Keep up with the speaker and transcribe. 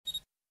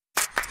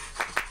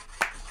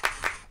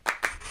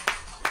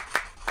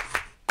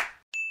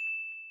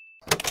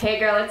Hey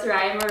girl, it's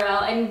Ryan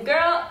Morel, and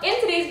girl, in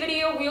today's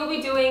video we will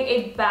be doing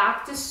a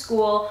back to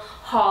school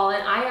haul,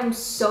 and I am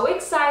so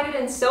excited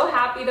and so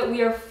happy that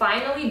we are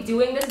finally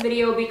doing this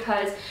video,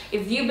 because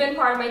if you've been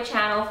part of my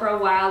channel for a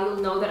while,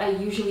 you'll know that I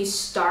usually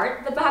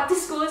start the back to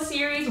school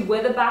series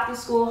with a back to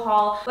school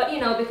haul, but you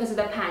know, because of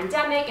the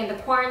pandemic and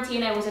the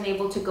quarantine, I wasn't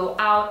able to go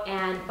out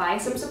and buy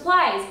some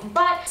supplies.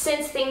 But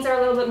since things are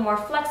a little bit more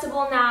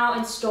flexible now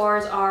and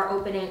stores are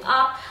opening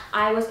up,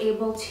 I was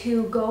able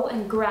to go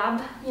and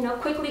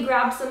quickly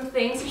grab some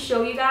things to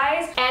show you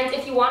guys. And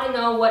if you want to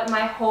know what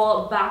my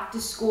whole back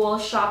to school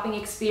shopping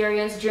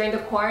experience during the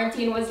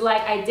quarantine was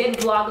like, I did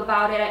vlog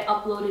about it. I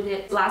uploaded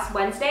it last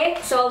Wednesday,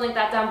 so I'll link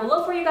that down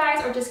below for you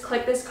guys, or just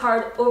click this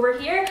card over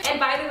here. And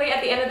by the way,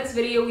 at the end of this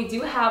video we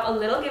do have a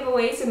little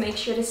giveaway, so make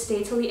sure to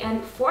stay till the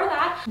end for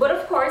that. But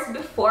of course,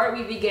 before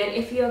we begin,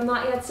 if you have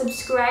not yet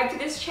subscribed to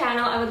this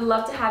channel, I would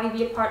love to have you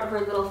be a part of our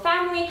little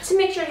family, so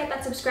make sure to hit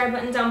that subscribe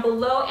button down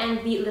below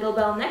and the little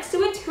bell next to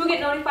it to get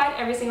notified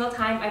every single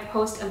time I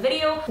post a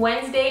video,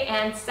 Wednesday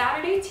and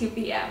Saturday, 2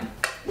 p.m.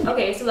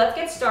 Okay, so let's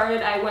get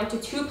started. I went to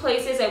two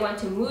places. I went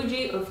to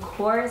Muji, of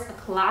course, a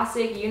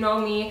classic, you know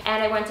me,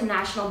 and I went to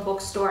National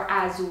Bookstore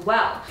as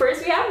well.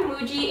 First, we have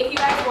Muji. If you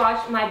guys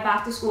watched my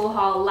back to school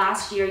haul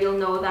last year, you'll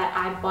know that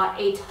I bought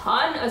a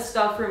ton of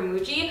stuff from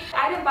Muji.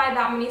 I didn't buy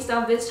that many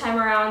stuff this time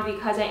around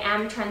because I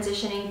am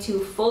transitioning to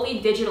fully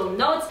digital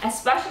notes,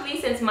 especially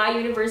since my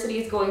university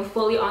is going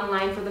fully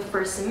online for the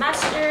first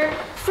semester.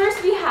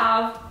 First, we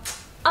have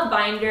a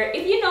binder.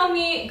 If you know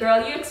me,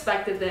 girl, you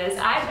expected this.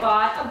 I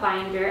bought a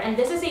binder, and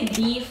this is a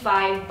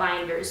B5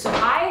 binder. So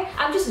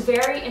I'm just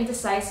very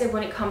indecisive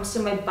when it comes to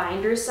my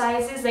binder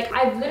sizes. Like,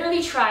 I've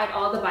literally tried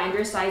all the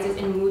binder sizes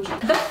in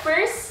Muji. The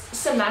first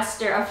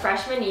semester of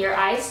freshman year,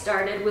 I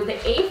started with the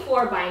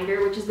A4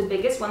 binder, which is the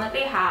biggest one that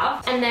they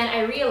have, and then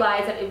I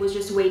realized that it was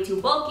just way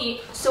too bulky,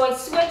 so I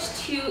switched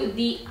to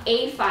the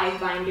A5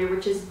 binder,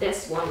 which is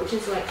this one, which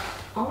is like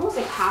almost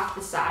like half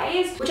the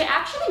size, which I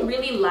actually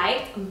really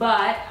liked,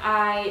 but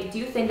I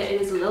do think that it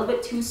is a little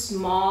bit too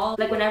small.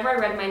 Like, whenever I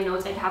read my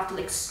notes, I'd have to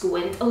like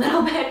squint a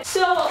little bit.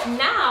 So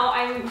now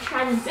I'm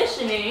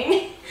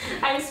transitioning.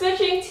 I'm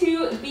switching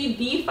to the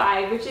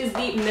B5, which is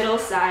the middle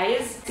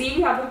size. See,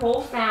 we have the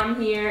whole fam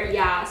here.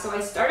 Yeah, so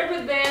I started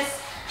with this,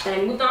 then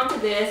I moved on to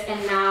this,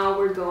 and now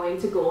we're going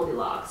to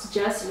Goldilocks.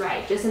 Just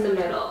right, just in the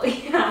middle.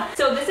 Yeah.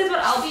 So this is what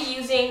I'll be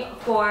using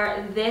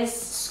for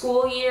this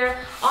school year.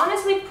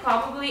 Honestly,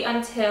 probably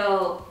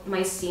until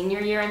my senior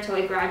year, until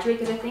I graduate,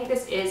 because I think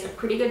this is a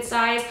pretty good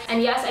size.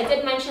 And yes, I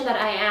did mention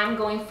that I am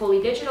going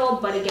fully digital,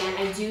 but again,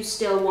 I do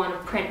still want to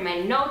print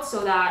my notes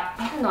so that,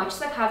 I don't know,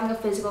 just like having a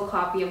physical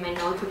copy of my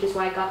notes, which is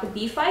why I got the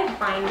B5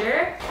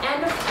 binder.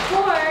 And of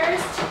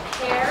course, to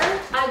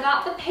pair, I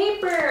got the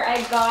paper.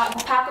 I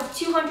got a pack of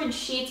 200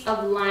 sheets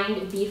of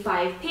lined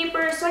B5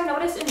 paper. So I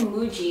noticed in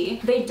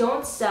Muji, they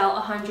don't sell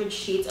 100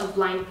 sheets of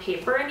lined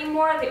paper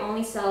anymore. They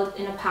only sell it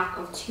in a pack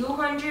of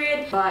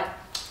 200, but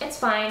it's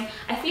fine.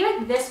 I feel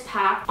like this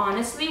pack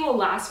honestly will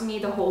last me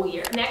the whole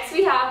year. Next,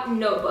 we have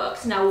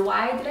notebooks. Now,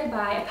 why did I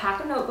buy a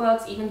pack of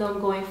notebooks even though I'm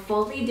going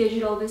fully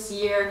digital this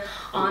year?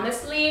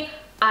 Honestly,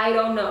 I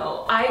don't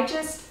know. I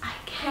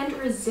can't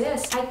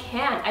resist. I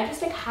can't. I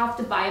just like have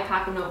to buy a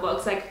pack of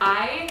notebooks. Like,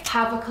 I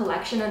have a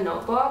collection of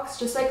notebooks,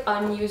 just like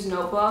unused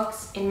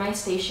notebooks in my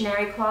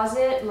stationery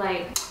closet.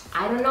 Like,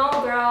 I don't know,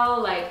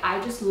 girl. Like, I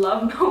just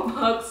love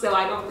notebooks, so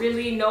I don't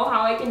really know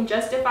how I can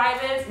justify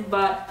this,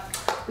 but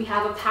we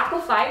have a pack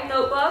of 5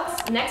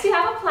 notebooks. Next, we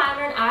have a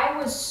planner, and I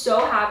was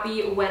so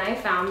happy when I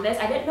found this.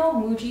 I didn't know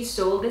Muji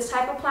sold this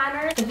type of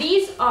planner.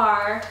 These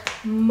are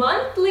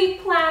monthly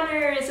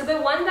planners. So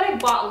the one that I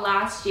bought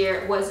last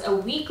year was a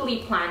weekly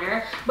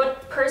planner,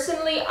 but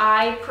personally,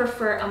 I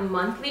prefer a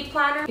monthly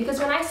planner because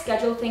when I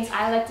schedule things,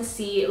 I like to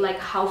see like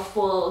how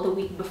full the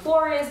week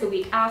before is, the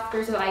week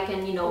after, so I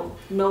can, you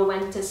know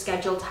when to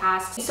schedule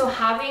tasks. So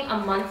having a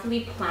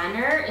monthly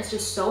planner is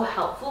just so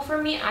helpful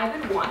for me. I've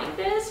been wanting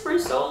this for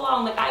so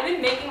long. Like, I've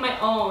been making my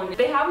own.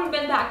 They haven't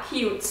been that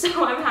cute,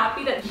 so I'm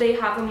happy that they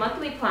have a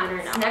monthly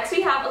planner now. Next,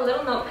 we have a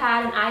little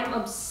notepad, and I'm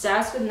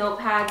obsessed with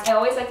notepads. I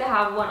always like to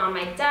have one on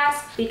my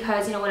desk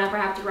because, you know, whenever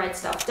I have to write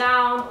stuff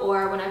down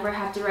or whenever I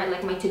have to write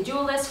like my to-do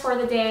list for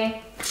the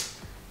day,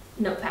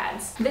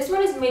 notepads. This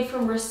one is made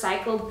from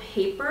recycled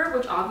paper,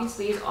 which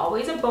obviously is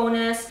always a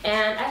bonus,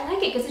 and I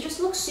like it because it just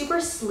looks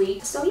super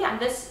sleek. So yeah,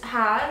 this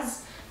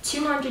has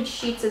 200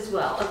 sheets as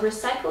well of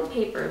recycled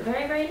paper.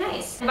 Very, very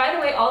nice. And by the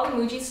way, all the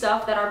Muji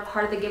stuff that are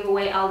part of the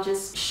giveaway, I'll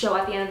just show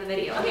at the end of the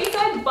video. Okay, so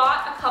I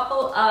bought a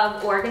couple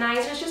of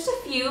organizers, just a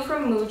few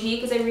from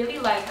Muji, because I really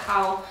like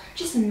how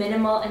just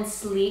minimal and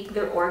sleek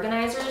their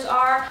organizers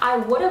are. I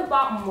would have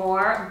bought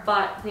more,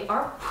 but they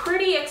are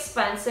pretty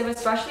expensive,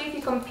 especially if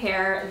you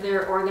compare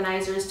their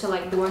organizers to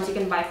like the ones you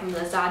can buy from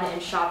Lazada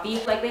and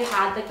Shopee. Like, they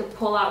had like the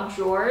pull-out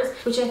drawers,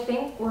 which I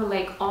think were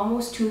like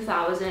almost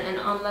 2,000, and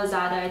on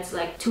Lazada it's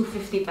like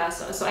 250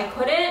 pesos. So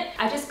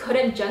I just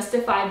couldn't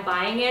justify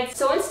buying it.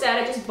 So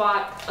instead, I just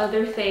bought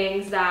other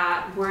things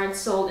that weren't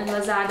sold in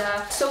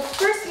Lazada. So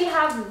first we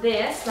have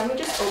this. Let me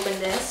just open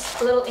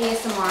this. A little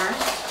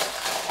ASMR.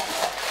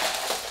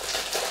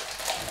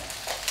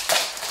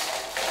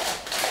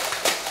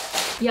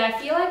 Yeah,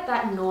 I feel like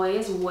that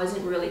noise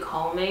wasn't really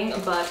calming,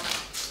 but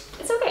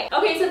it's okay.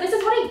 Okay, so this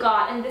is what I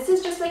got, and this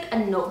is just like a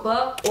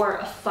notebook or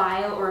a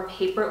file or a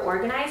paper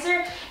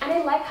organizer, and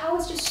I like how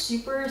it's just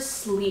super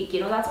sleek.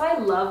 You know, that's why I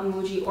love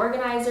Muji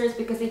organizers,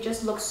 because they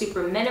just look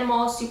super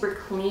minimal, super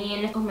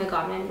clean. Oh my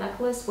god, my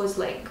necklace was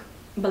like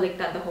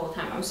baliktad the whole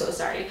time. I'm so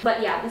sorry.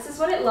 But yeah, this is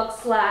what it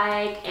looks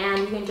like, and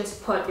you can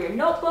just put your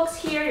notebooks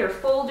here, your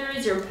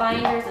folders, your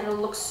binders, and it'll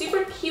look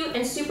super cute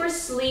and super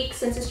sleek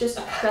since it's just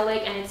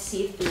acrylic and it's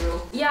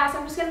see-through. Yeah, so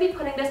I'm just gonna be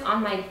putting this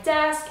on my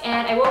desk,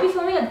 and I will be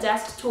filming a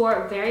desk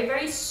tour very,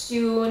 very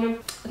soon.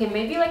 Okay,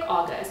 maybe like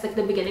August, like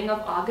the beginning of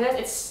August.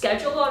 It's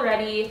scheduled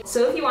already,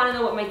 so if you want to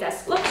know what my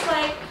desk looks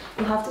like,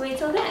 you'll have to wait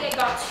till then. I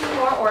got 2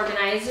 more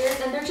organizers,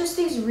 and they're just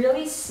these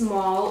really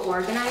small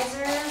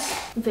organizers.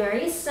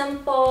 Very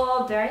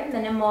simple, very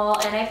minimal,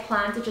 and I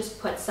plan to just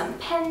put some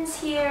pens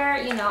here.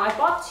 You know, I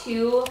bought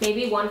 2,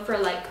 maybe one for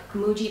like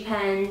Muji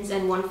pens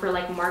and one for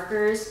like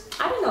markers.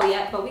 I don't know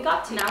yet, but we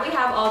got 2. Now we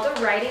have all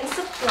the writing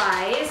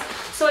supplies.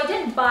 So I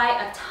didn't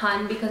buy a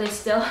ton because I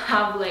still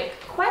have like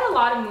quite a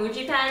lot of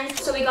Muji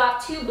pens. So we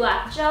got 2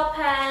 black gel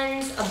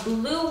pens, a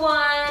blue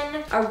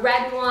one, a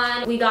red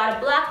one. We got a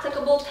black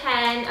clickable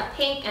pen, a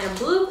pink and a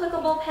blue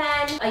clickable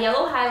pen, a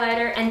yellow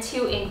highlighter, and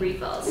 2 ink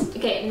refills.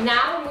 Okay,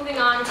 now we're moving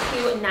on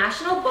to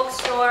National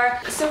Bookstore.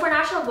 So for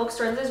National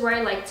Bookstore, this is where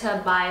I like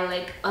to buy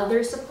like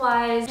other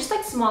supplies, just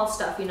like small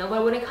stuff, you know.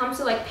 But when it comes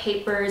to like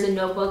papers and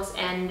notebooks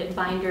and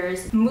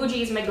binders,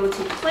 Muji is my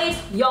go-to place.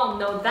 Y'all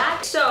know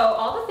that. So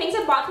all the things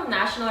I bought from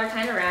National are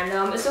kind of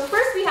random. So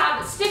first we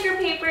have sticker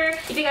paper.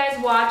 If you guys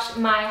watched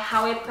my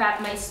how I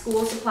prep my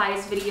school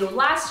supplies video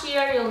last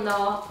year, you'll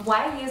know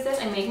why I use this.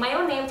 I make my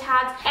own name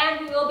tags, and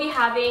we will be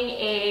having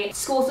a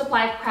school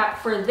supply prep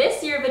for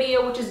this year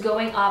video, which is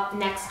going up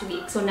next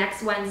week. So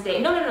next Wednesday.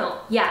 No.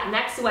 Yeah,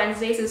 next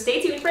Wednesday. So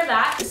stay tuned for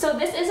that. So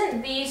this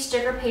isn't the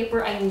sticker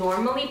paper I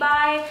normally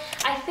buy.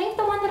 I think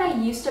the one that I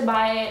used to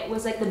buy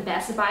was like the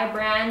Best Buy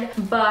brand,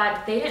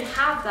 but they didn't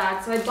have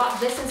that, so I bought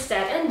this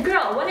instead. And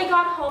girl, when I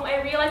got home,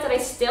 I realized that I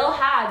still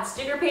had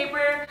sticker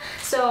paper,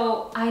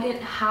 so I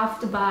didn't have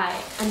to buy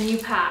a new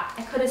pack.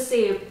 I could have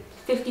saved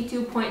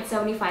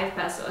 52.75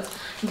 pesos.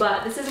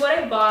 But this is what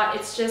I bought.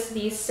 It's just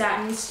the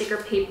satin sticker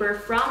paper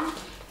from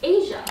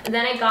Asia. And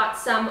then I got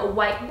some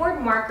whiteboard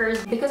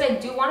markers because I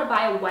do want to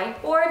buy a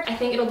whiteboard. I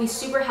think it'll be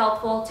super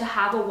helpful to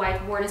have a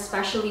whiteboard,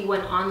 especially when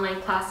online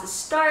classes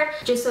start,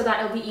 just so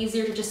that it'll be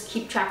easier to just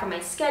keep track of my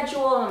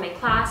schedule and my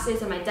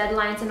classes and my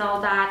deadlines and all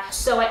that.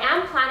 So I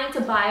am planning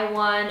to buy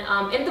one.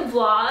 In the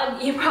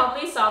vlog, you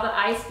probably saw that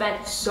I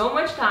spent so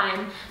much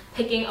time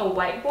picking a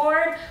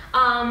whiteboard.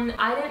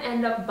 I didn't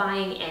end up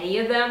buying any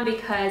of them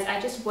because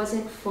I just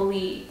wasn't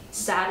fully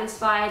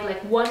satisfied.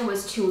 Like, one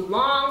was too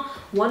long,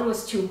 one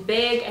was too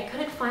big. I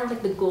couldn't find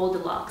like the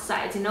Goldilocks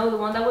size, you know, the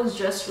one that was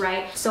just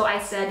right. So I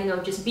said, you know,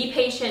 just be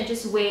patient,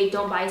 just wait,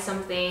 don't buy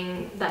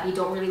something that you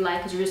don't really like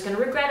because you're just gonna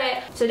regret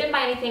it. So I didn't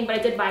buy anything, but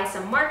I did buy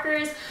some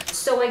markers.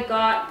 So I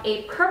got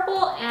a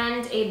purple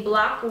and a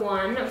black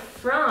one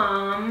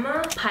from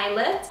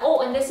Pilot.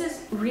 Oh, and this is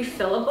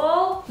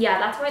refillable. Yeah,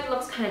 that's why it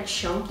looks kind of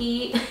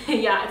chunky.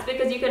 Yeah, it's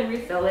because you can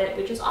refill it,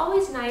 which is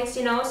always nice,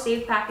 you know,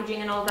 save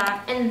packaging and all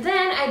that. And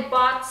then I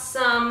bought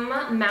some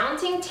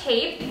mounting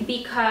tape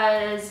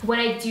because when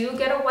I do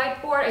get a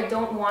whiteboard, I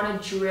don't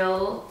want to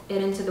drill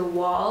it into the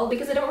wall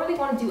because I don't really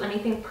want to do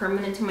anything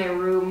permanent to my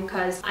room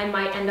because I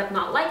might end up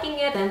not liking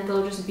it. Then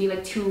there'll just be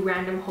like 2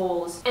 random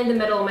holes in the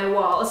middle of my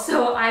wall.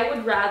 So I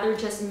would rather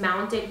just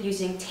mount it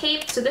using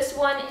tape. So this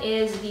one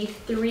is the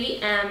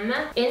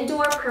 3M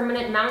indoor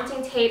permanent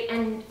mounting tape,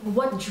 and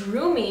what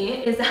drew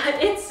me is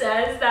that it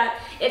says that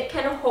it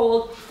can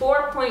hold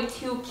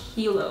 4.2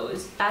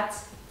 kilos.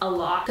 That's a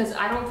lot because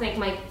I don't think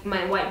my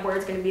whiteboard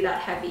is going to be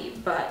that heavy.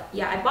 But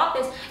yeah, I bought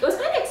this. It was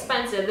kind of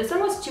expensive. This one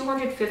was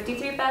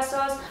 253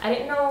 pesos. I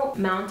didn't know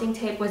mounting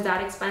tape was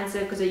that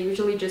expensive because I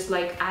usually just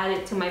like add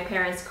it to my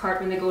parents' cart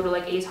when they go to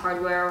like Ace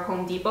Hardware or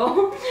Home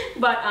Depot.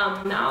 But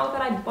now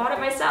that I bought it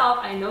myself,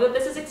 I know that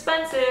this is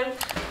expensive.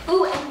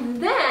 Ooh,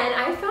 and then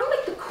I found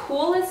like the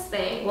coolest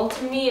thing. Well,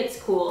 to me it's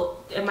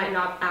cool. It might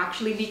not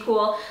actually be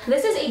cool.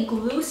 This is a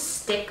glue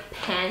stick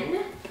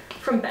pen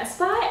from Best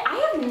Buy.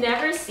 I have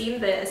never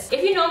seen this.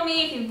 If you know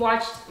me, if you've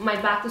watched my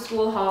back to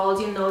school hauls,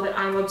 you know that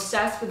I'm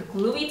obsessed with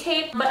gluey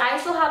tape, but I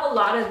still have a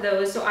lot of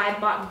those, so I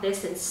bought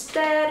this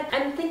instead.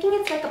 I'm thinking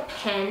it's like a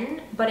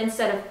pen, but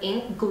instead of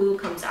ink, glue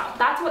comes out.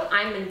 That's what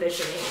I'm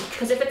envisioning,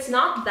 because if it's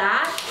not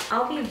that,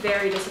 I'll be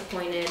very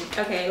disappointed.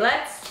 Okay,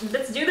 let's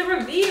do the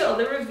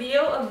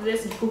reveal of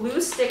this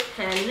glue stick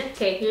pen.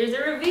 Okay, here's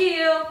the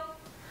reveal.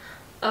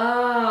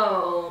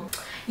 Oh,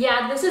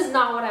 yeah, this is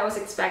not what I was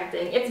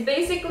expecting. It's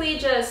basically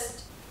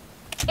just,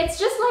 it's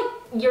just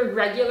like your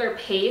regular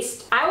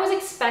paste. I was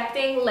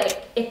expecting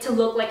like it to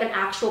look like an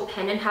actual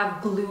pen and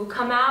have glue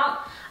come out.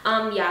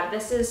 Yeah,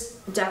 this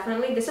is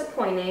definitely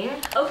disappointing.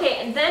 Okay,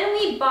 and then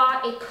we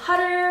bought a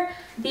cutter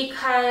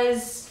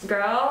because,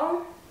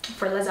 girl,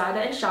 for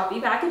Lazada and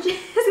Shopee packages.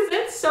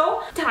 It's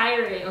so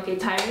tiring. Okay,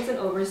 tiring is an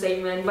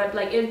overstatement, but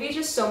like it'd be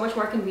just so much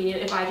more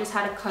convenient if I just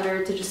had a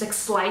cutter to just like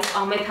slice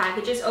all my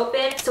packages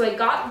open. So I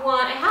got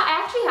one.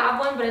 I actually have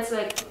one, but it's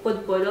like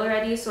wood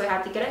already, so I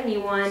have to get a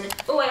new one.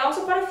 Oh, I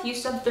also bought a few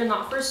stuff. They're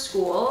not for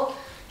school.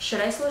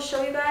 Should I still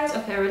show you guys?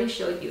 Okay, I already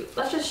showed you.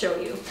 Let's just show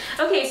you.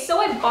 Okay, so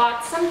I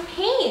bought some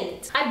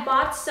paint. I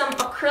bought some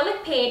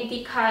acrylic paint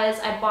because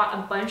I bought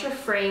a bunch of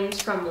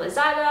frames from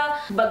Lazada,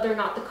 but they're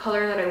not the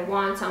color that I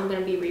want, so I'm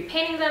gonna be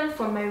repainting them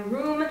for my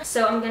room.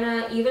 So I'm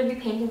gonna either be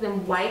painting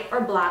them white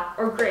or black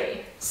or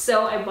gray.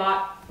 So I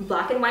bought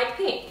black and white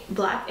paint.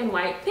 Black and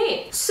white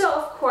paint. So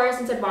of course,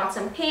 since I bought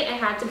some paint, I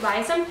had to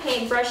buy some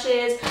paint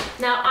brushes.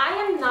 Now,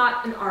 I am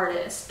not an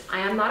artist. I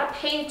am not a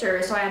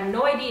painter, so I have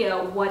no idea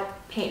what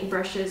paint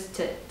brushes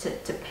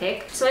to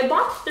pick. So I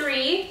bought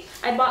 3.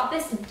 I bought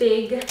this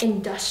big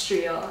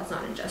industrial, it's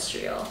not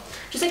industrial,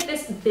 just like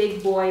this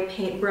big boy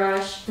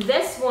paintbrush.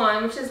 This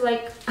one, which is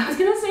like, I was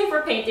gonna say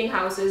for painting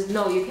houses.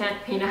 No, you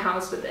can't paint a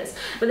house with this.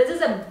 But this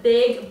is a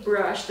big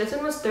brush. This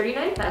one was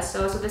 39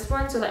 pesos, so this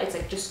one, so that it's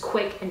like just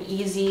quick and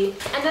easy.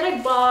 And then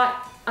I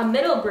bought a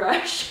middle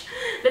brush.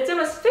 This one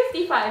was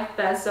 55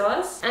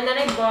 pesos. And then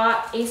I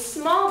bought a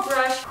small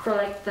brush for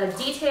like the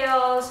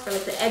details, for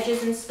like the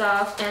edges and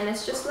stuff. And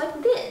it's just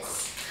like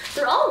this.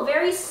 They're all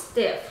very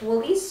stiff.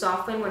 Will these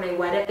soften when I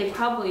wet it? They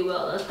probably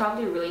will. That's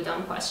probably a really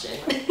dumb question.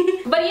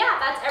 But yeah,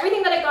 that's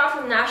everything that I got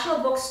from National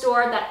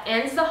Bookstore. That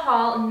ends the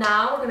haul.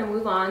 Now we're gonna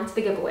move on to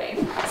the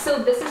giveaway. So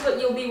this is what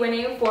you'll be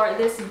winning for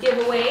this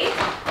giveaway.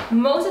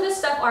 Most of the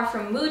stuff are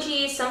from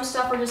Muji. Some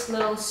stuff are just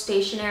little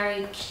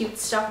stationery, cute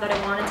stuff that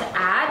I wanted to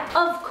add.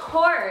 Of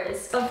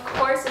course.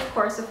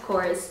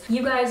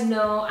 You guys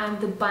know I'm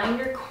the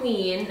binder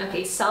queen.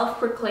 Okay,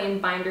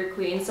 self-proclaimed binder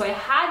queen. So I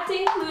had to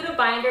include a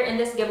binder in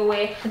this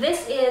giveaway.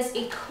 This is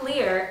a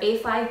clear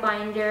A5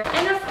 binder.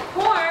 And of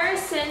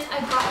course, since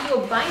I got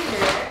you a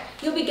binder,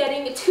 you'll be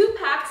getting 2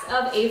 packs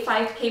of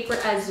A5 paper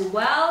as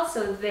well.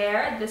 So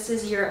there, this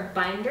is your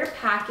binder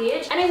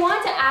package. And I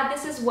wanted to add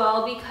this as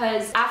well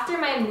because after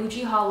my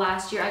Muji haul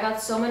last year, I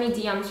got so many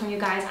DMs from you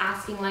guys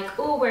asking like,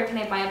 oh, where can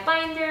I buy a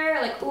binder?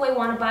 Like, oh, I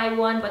want to buy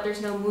one, but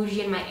there's no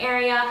Muji in my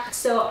area.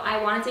 So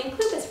I wanted to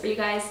include this for you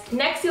guys.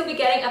 Next, you'll be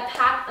getting a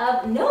pack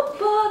of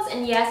notebooks.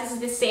 And yes, this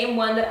is the same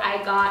one that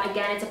I got.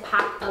 Again, it's a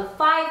pack of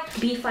 5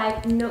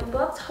 B5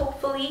 notebooks,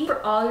 hopefully,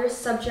 for all your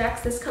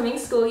subjects this coming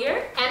school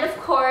year. And of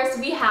course,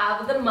 we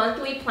have the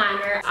monthly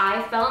planner.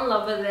 I fell in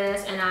love with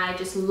this and I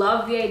just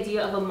love the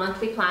idea of a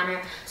monthly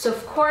planner. So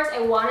of course I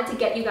wanted to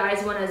get you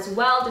guys one as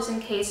well, just in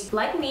case,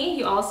 like me,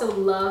 you also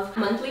love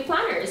monthly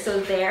planners.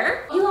 So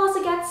there. You'll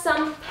also get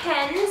some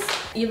pens.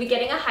 You'll be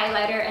getting a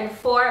highlighter and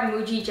 4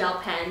 Muji gel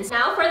pens.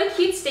 Now for the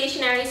cute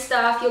stationery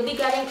stuff, you'll be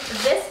getting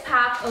this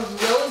pack of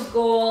rose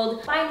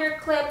gold binder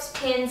clips,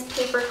 pins,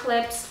 paper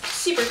clips.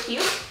 Super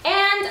cute.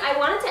 And I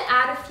wanted to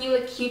add a few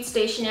cute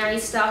stationery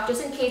stuff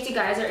just in case you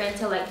guys are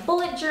into like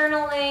bullet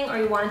journaling or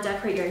you want to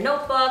decorate your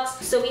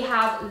notebooks. So we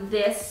have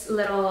this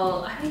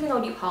little, I don't even know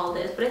what you call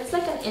this, but it's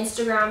like an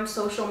Instagram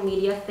social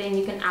media thing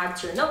you can add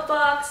to your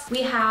notebooks.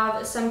 We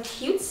have some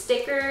cute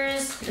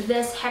stickers,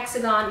 this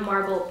hexagon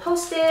marble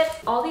post-it,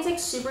 all these like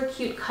super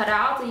cute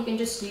cutouts that you can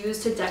just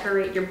use to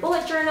decorate your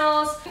bullet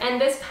journals,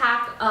 and this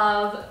pack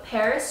of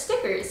Paris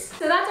stickers.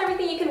 So that's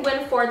everything you can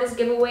win for this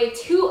giveaway.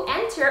 To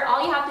enter,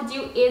 all you have to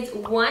do is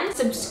 1,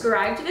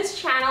 subscribe to this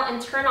channel and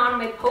turn on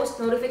my post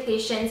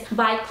notifications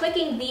by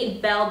clicking the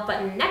bell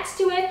button next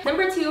to it.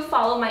 Number 2,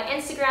 follow my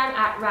Instagram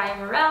at Ryan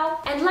Morel.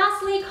 And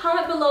lastly,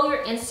 comment below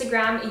your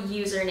Instagram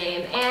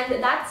username.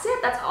 And that's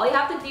it. That's all you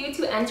have to do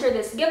to enter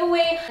this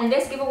giveaway. And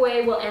this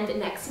giveaway will end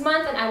next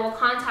month and I will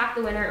contact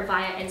the winner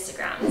via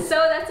Instagram.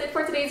 So that's it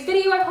for today's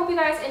video. I hope you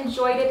guys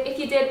enjoyed it. If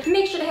you did,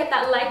 make sure to hit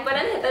that like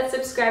button, hit that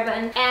subscribe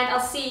button, and I'll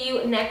see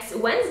you next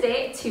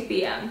Wednesday at 2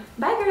 p.m.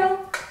 Bye,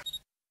 girl!